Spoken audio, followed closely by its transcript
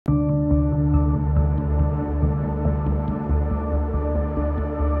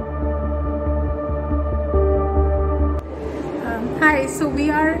Hi, so we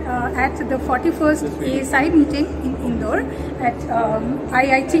are at the 41st ASI meeting in Indore at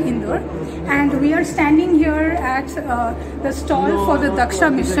IIT Indore, and we are standing here at the stall for the Daksha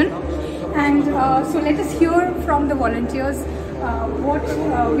mission. And so let us hear from the volunteers what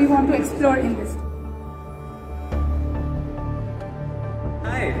we want to explore in this.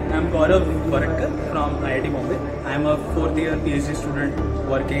 Hi, I'm Gaurav Baratkar from IIT Bombay. I'm a 4th year PhD student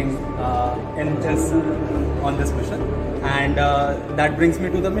working on this mission, and that brings me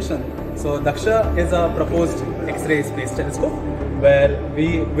to the mission. So Daksha is a proposed X-ray space telescope where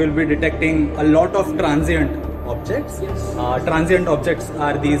we will be detecting a lot of transient objects. Transient objects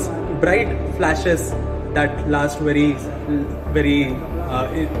are these bright flashes that last for a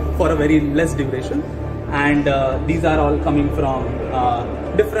very less duration, and these are all coming from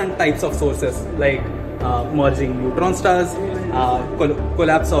different types of sources like merging neutron stars,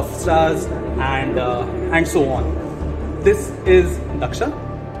 collapse of stars, and so on. This is Daksha,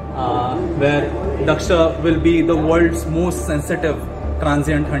 where Daksha will be the world's most sensitive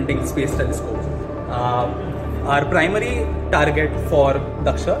transient hunting space telescope. Our primary target for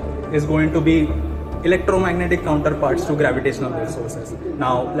Daksha is going to be electromagnetic counterparts to gravitational wave sources.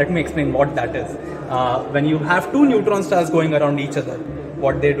 Now, let me explain what that is. When you have two neutron stars going around each other,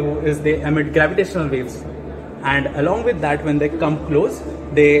 what they do is they emit gravitational waves, and along with that, when they come close,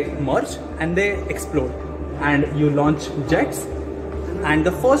 they merge and they explode, and you launch jets, and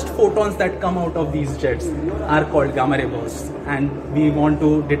the first photons that come out of these jets are called gamma ray bursts, and we want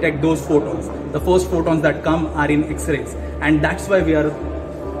to detect those photons. The first photons that come are in X-rays, and that's why we are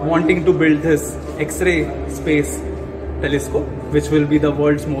wanting to build this X-ray space telescope, which will be the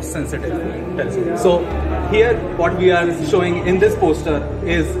world's most sensitive telescope. So here what we are showing in this poster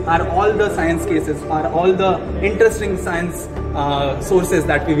are all the science cases, are all the interesting science sources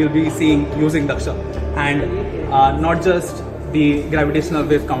that we will be seeing using Daksha, and not just the gravitational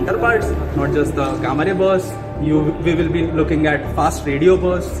wave counterparts, not just the gamma ray bursts. We will be looking at fast radio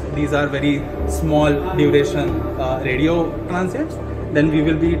bursts. These are very small duration radio transients. Then we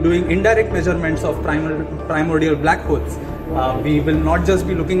will be doing indirect measurements of primordial black holes. We will not just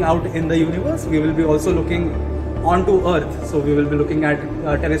be looking out in the universe, we will be also looking onto Earth. So we will be looking at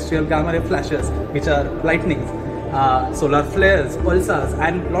terrestrial gamma ray flashes, which are lightnings, solar flares, pulsars,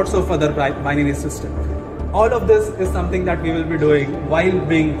 and lots of other binary systems. All of this is something that we will be doing while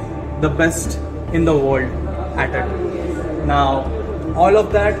being the best in the world at it. Now, all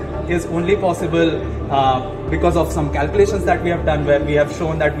of that is only possible because of some calculations that we have done, where we have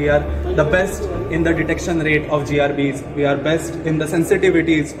shown that we are the best in the detection rate of GRBs, we are best in the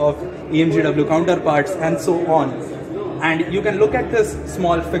sensitivities of EMGW counterparts, and so on. And you can look at this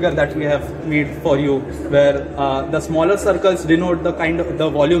small figure that we have made for you, where the smaller circles denote the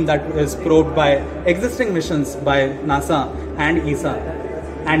volume that is probed by existing missions by NASA and ESA.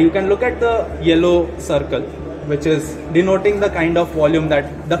 And you can look at the yellow circle, which is denoting the kind of volume that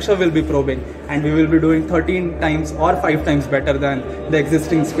Daksha will be probing, and we will be doing 13 times or 5 times better than the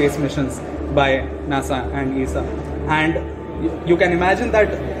existing space missions by NASA and ESA. And you can imagine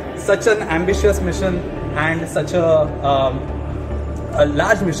that such an ambitious mission and such a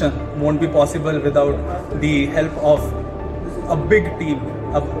large mission won't be possible without the help of a big team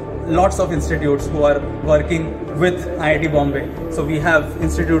of lots of institutes who are working with IIT Bombay. So we have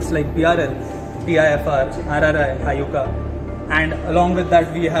institutes like PRL, TIFR, RRI, IUCA, and along with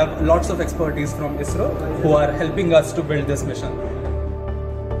that we have lots of expertise from ISRO who are helping us to build this mission.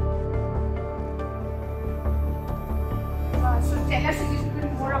 So tell us a little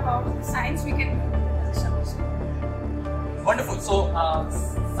bit more about the science we can do with Daksha mission. Wonderful. So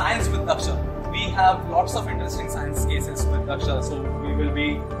science with Daksha. We have lots of interesting science cases with Daksha. So we will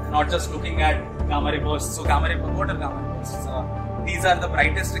be not just looking at gamma ray bursts. So what are gamma ray bursts? These are the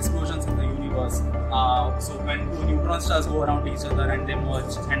brightest explosions in the universe. So when two neutron stars go around each other and they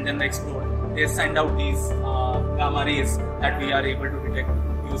merge and then they explode, they send out these gamma rays that we are able to detect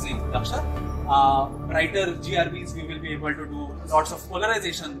using Daksha. Brighter GRBs, we will be able to do lots of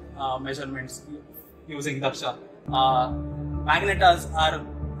polarization measurements using Daksha. Magnetas are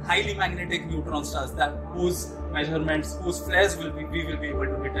highly magnetic neutron stars whose flares we will be able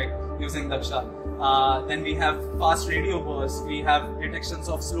to detect using Daksha. Then we have fast radio bursts, we have detections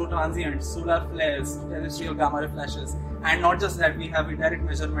of slow transients, solar flares, terrestrial gamma ray flashes, and not just that, we have indirect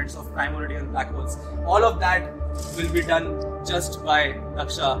measurements of primordial black holes. All of that will be done just by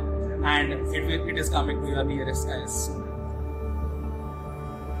Daksha, and it is coming to your nearest skies soon.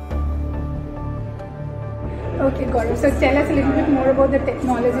 Okay, Gaurav. So tell us a little bit more about the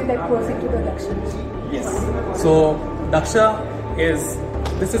technology that goes into the Daksha. Yes. So Daksha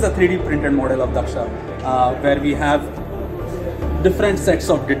this is a 3D printed model of Daksha, where we have different sets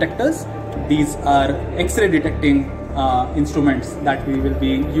of detectors. These are X-ray detecting instruments that we will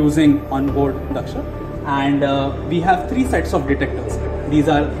be using on board Daksha, and we have 3 sets of detectors. These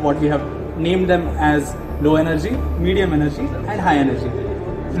are what we have named them as low energy, medium energy and high energy.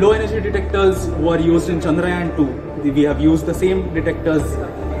 Low energy detectors were used in Chandrayaan 2. We have used the same detectors,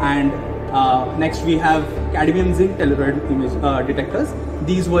 and next we have cadmium zinc telluride image detectors.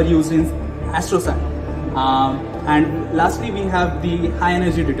 These were used in Astrosat. And lastly we have the high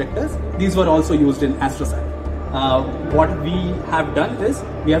energy detectors. These were also used in Astrosat. What we have done is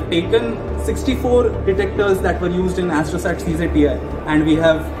we have taken 64 detectors that were used in Astrosat CZTI and we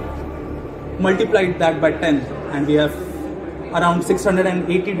have multiplied that by 10, and we have around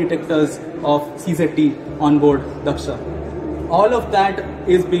 680 detectors of CZT on board Daksha. All of that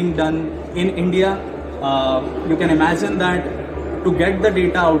is being done in India. You can imagine that to get the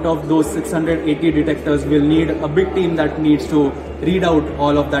data out of those 680 detectors, we'll need a big team that needs to read out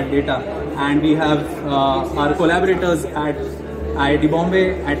all of that data. And we have our collaborators at IIT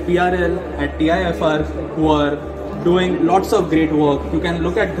Bombay, at PRL, at TIFR, who are doing lots of great work. You can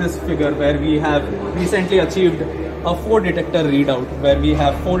look at this figure where we have recently achieved a 4 detector readout, where we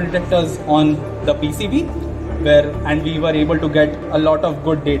have 4 detectors on the PCB, and we were able to get a lot of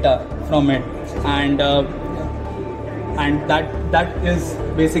good data from it, and that is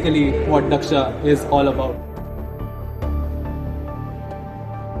basically what Daksha is all about.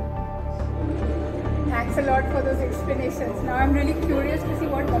 Thanks a lot for those explanations. Now I'm really curious to see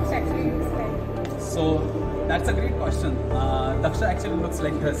what Daksha actually looks like. So that's a great question. Daksha actually looks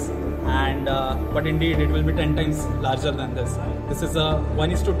like this, and but indeed it will be 10 times larger than this. This is a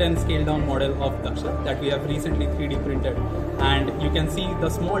 1:10 scale down model of Daksha that we have recently 3D printed, and you can see the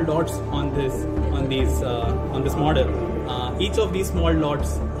small dots on this model. Each of these small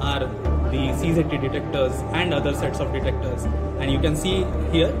dots are the CZT detectors and other sets of detectors, and you can see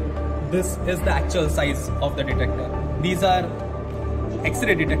here this is the actual size of the detector. These are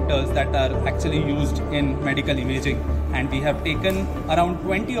X-ray detectors that are actually used in medical imaging, and we have taken around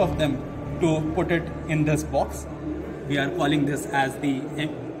 20 of them to put it in this box. We are calling this as the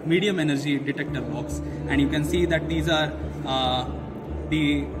medium energy detector box, and you can see that these are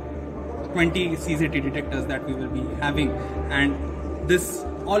the 20 CZT detectors that we will be having, and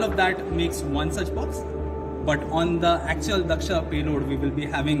all of that makes one such box. But on the actual Daksha payload, we will be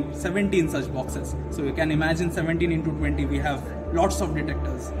having 17 such boxes. So you can imagine 17 into 20, we have lots of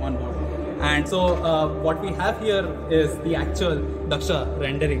detectors on board. And so what we have here is the actual Daksha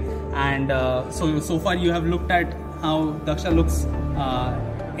rendering. And so far you have looked at how Daksha looks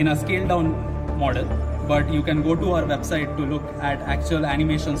in a scaled down model. But you can go to our website to look at actual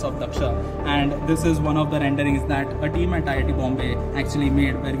animations of Daksha, and this is one of the renderings that a team at IIT Bombay actually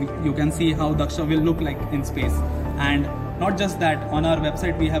made, where you can see how Daksha will look like in space. And not just that, on our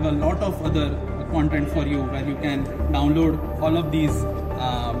website we have a lot of other content for you, where you can download all of these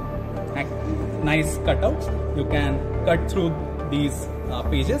nice cutouts. You can cut through these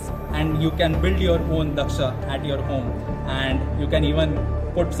pages, and you can build your own Daksha at your home, and you can even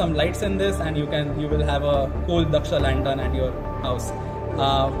put some lights in this, and you will have a cool Daksha lantern at your house.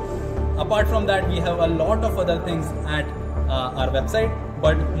 Apart from that, we have a lot of other things at our website,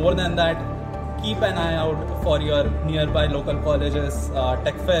 but more than that, keep an eye out for your nearby local colleges,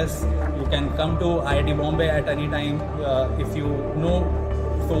 tech fest. You can come to IIT Bombay at any time. If you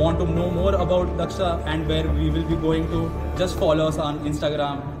want to know more about Daksha and where we will be going to, just follow us on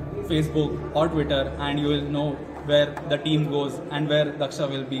Instagram, Facebook or Twitter, and you will know where the team goes and where Daksha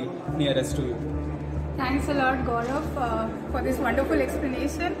will be nearest to you. Thanks a lot, Gaurav, for this wonderful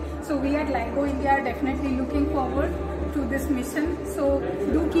explanation. So we at LIGO-India are definitely looking forward to this mission. So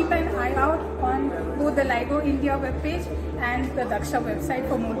do keep an eye out on both the LIGO-India webpage and the Daksha website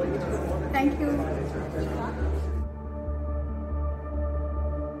for more videos. Thank you.